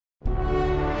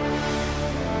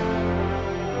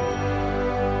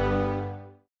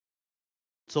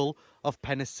bottle of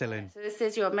penicillin. So this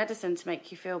is your medicine to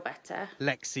make you feel better.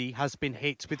 Lexi has been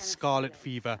hit with scarlet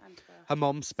fever. Her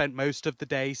mum spent most of the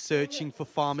day searching for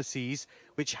pharmacies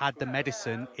which had the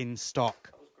medicine in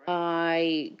stock.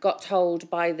 I got told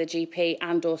by the GP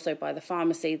and also by the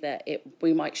pharmacy that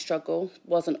we might struggle,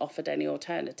 wasn't offered any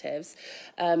alternatives.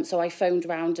 So I phoned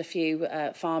around a few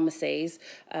pharmacies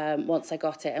once I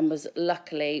got it, and was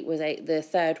luckily the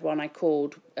third one I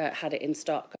called had it in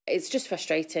stock. It's just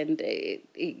frustrating.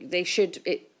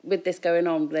 With this going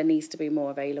on, there needs to be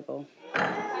more available.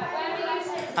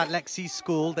 At Lexi's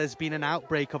school, there's been an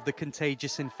outbreak of the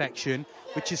contagious infection,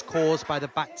 which is caused by the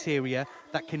bacteria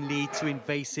that can lead to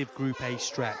invasive Group A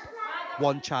strep.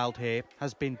 One child here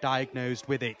has been diagnosed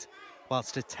with it,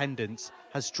 whilst attendance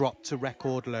has dropped to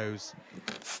record lows.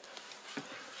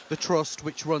 The Trust,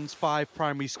 which runs 5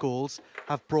 primary schools,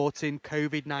 have brought in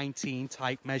COVID-19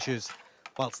 type measures,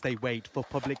 whilst they wait for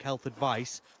public health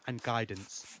advice and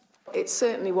guidance. It's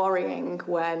certainly worrying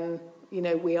when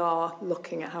we are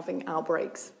looking at having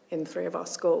outbreaks in 3 of our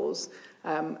schools,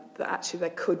 that actually there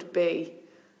could be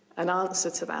an answer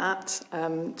to that,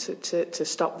 to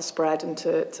stop the spread and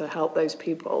to help those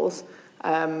pupils,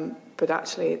 but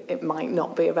actually it might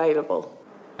not be available.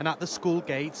 And at the school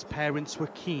gates, parents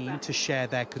were keen to share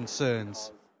their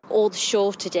concerns. All the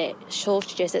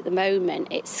shortages at the moment,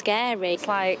 it's scary. It's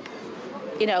like,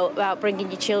 about bringing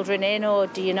your children in, or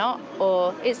do you not?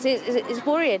 Or it's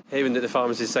worrying. Hearing that the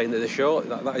pharmacist is saying that they're short,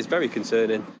 that is very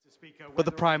concerning. But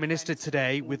the Prime Minister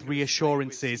today with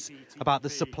reassurances about the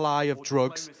supply of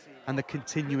drugs and the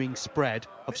continuing spread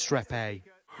of Strep A.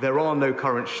 There are no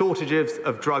current shortages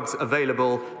of drugs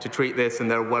available to treat this, and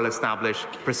there are well-established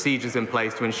procedures in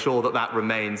place to ensure that that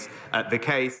remains the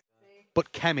case.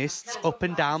 But chemists up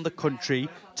and down the country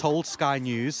told Sky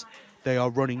News they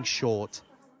are running short.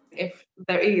 If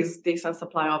there is decent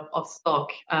supply of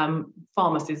stock,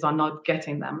 pharmacies are not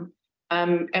getting them.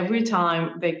 Every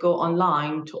time they go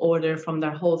online to order from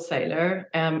their wholesaler,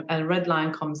 a red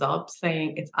line comes up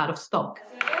saying it's out of stock.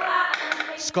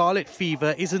 Scarlet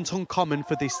fever isn't uncommon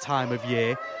for this time of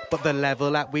year, but the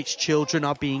level at which children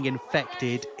are being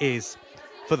infected is.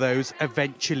 For those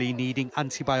eventually needing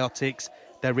antibiotics,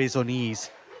 there is unease.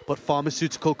 But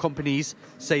pharmaceutical companies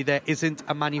say there isn't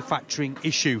a manufacturing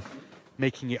issue,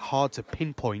 making it hard to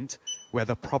pinpoint where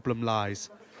the problem lies.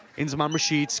 Inzamam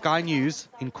Rashid, Sky News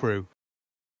in Crewe.